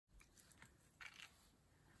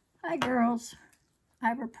Hi girls, I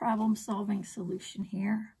have a problem-solving solution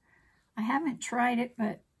here. I haven't tried it,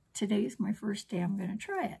 but today's my first day I'm going to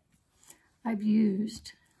try it. I've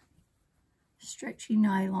used stretchy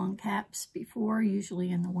nylon caps before,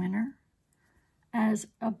 usually in the winter, as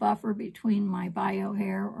a buffer between my bio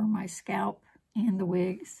hair or my scalp and the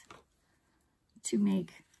wigs to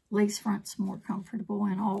make lace fronts more comfortable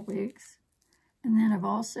in all wigs. And then I've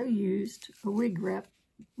also used a wig grip,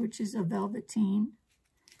 which is a velveteen,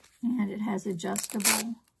 and it has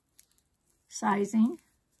adjustable sizing,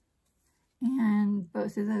 and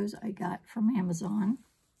both of those I got from Amazon.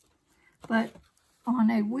 But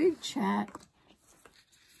on a wig chat,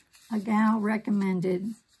 a gal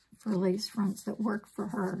recommended for lace fronts that work for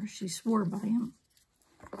her, she swore by them,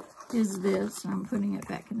 is this. I'm putting it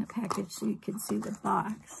back in the package so you can see the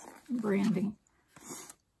box and branding.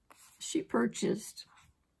 She purchased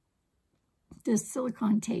this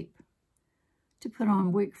silicone tape to put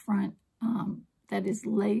on wig front that is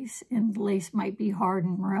lace, and the lace might be hard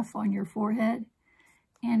and rough on your forehead,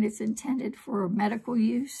 and it's intended for medical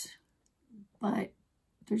use, but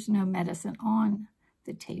there's no medicine on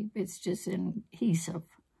the tape. It's just an adhesive,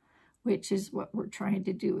 which is what we're trying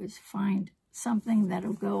to do, is find something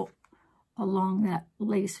that'll go along that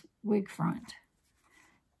lace wig front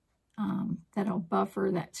that'll buffer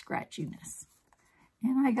that scratchiness.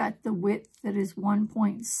 And I got the width that is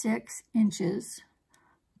 1.6 inches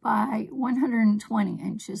by 120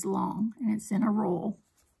 inches long, and it's in a roll.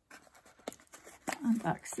 I'll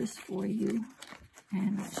unbox this for you,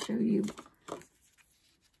 and I'll show you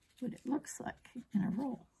what it looks like in a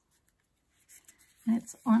roll. And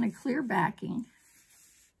it's on a clear backing,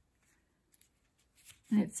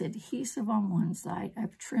 and it's adhesive on one side.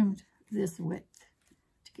 I've trimmed this width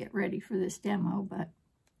to get ready for this demo, but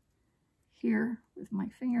here with my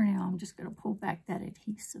fingernail, I'm just going to pull back that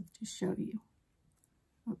adhesive to show you.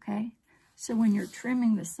 Okay, so when you're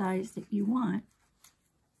trimming the size that you want,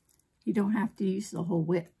 you don't have to use the whole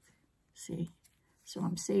width, see? So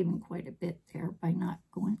I'm saving quite a bit there by not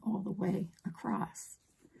going all the way across.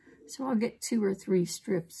 So I'll get 2 or 3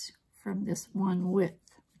 strips from this one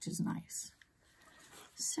width, which is nice.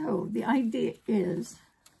 So the idea is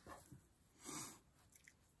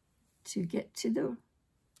to get to the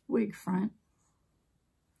wig front,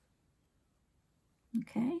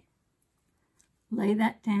 okay? Lay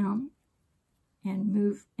that down and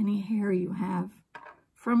move any hair you have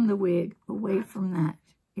from the wig away from that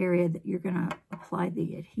area that you're going to apply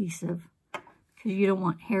the adhesive, because you don't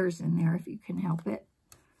want hairs in there if you can help it.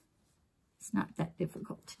 It's not that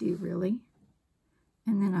difficult to do, really.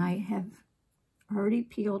 And then I have already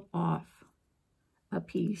peeled off a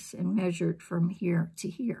piece and measured from here to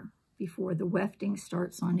here before the wefting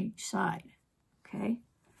starts on each side. Okay,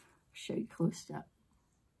 I'll show you close up.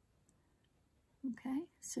 Okay,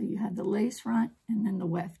 so you have the lace front and then the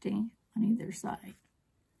wefting on either side.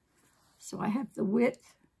 So I have the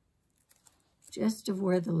width just of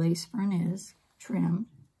where the lace front is trimmed,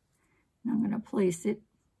 and I'm going to place it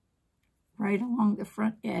right along the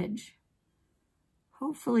front edge.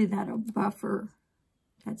 Hopefully that'll buffer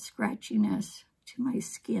that scratchiness to my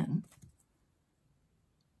skin.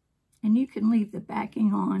 And you can leave the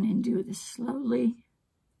backing on and do this slowly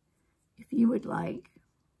if you would like,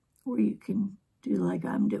 or you can do like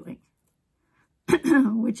I'm doing.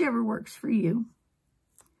 Whichever works for you.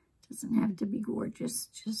 Doesn't have to be gorgeous,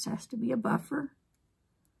 just has to be a buffer.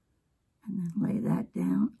 And then lay that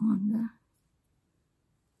down on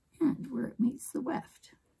the end where it meets the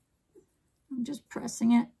weft. I'm just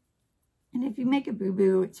pressing it. And if you make a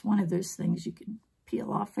boo-boo, it's one of those things you can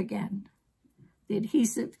peel off again. The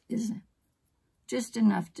adhesive is just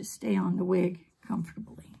enough to stay on the wig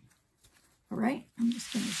comfortably. All right, I'm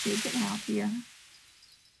just going to shake it out here.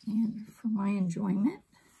 And for my enjoyment,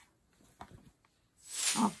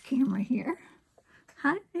 off camera here.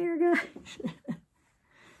 Hi there, guys.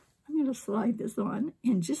 I'm going to slide this on.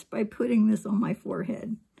 And just by putting this on my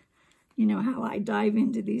forehead, you know how I dive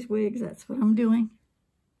into these wigs? That's what I'm doing.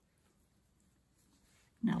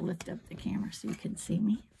 Now lift up the camera so you can see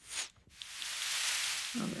me.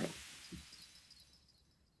 All right.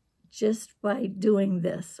 Just by doing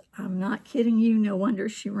this, I'm not kidding you, no wonder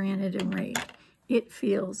she ran it and raved. It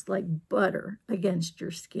feels like butter against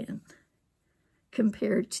your skin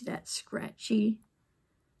compared to that scratchy,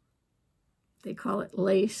 they call it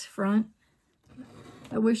lace front.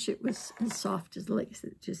 I wish it was as soft as lace.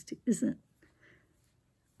 It just isn't.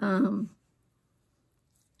 And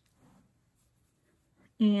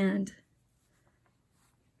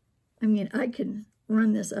I mean, I can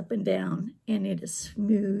run this up and down and it is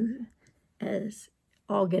smooth as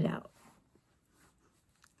all get out.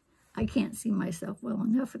 I can't see myself well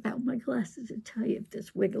enough without my glasses to tell you if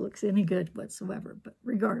this wig looks any good whatsoever. But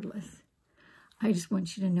regardless, I just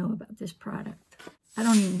want you to know about this product. I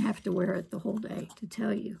don't even have to wear it the whole day to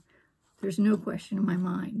tell you. There's no question in my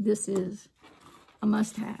mind. This is a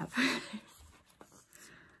must-have.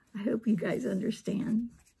 I hope you guys understand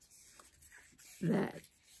that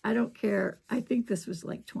I don't care. I think this was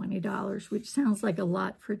like $20, which sounds like a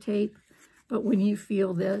lot for tape. But when you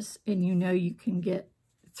feel this and you know you can get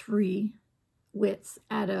 3 widths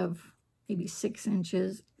out of maybe 6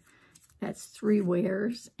 inches, that's 3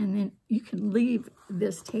 wears. And then you can leave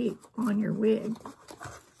this tape on your wig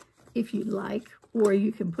if you'd like, or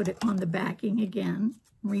you can put it on the backing again,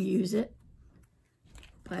 reuse it.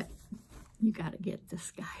 But you got to get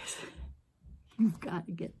this, guys. You've got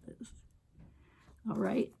to get this. All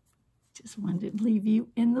right? Just wanted to leave you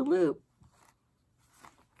in the loop.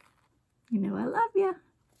 You know I love you.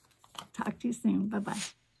 Talk to you soon.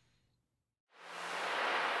 Bye-bye.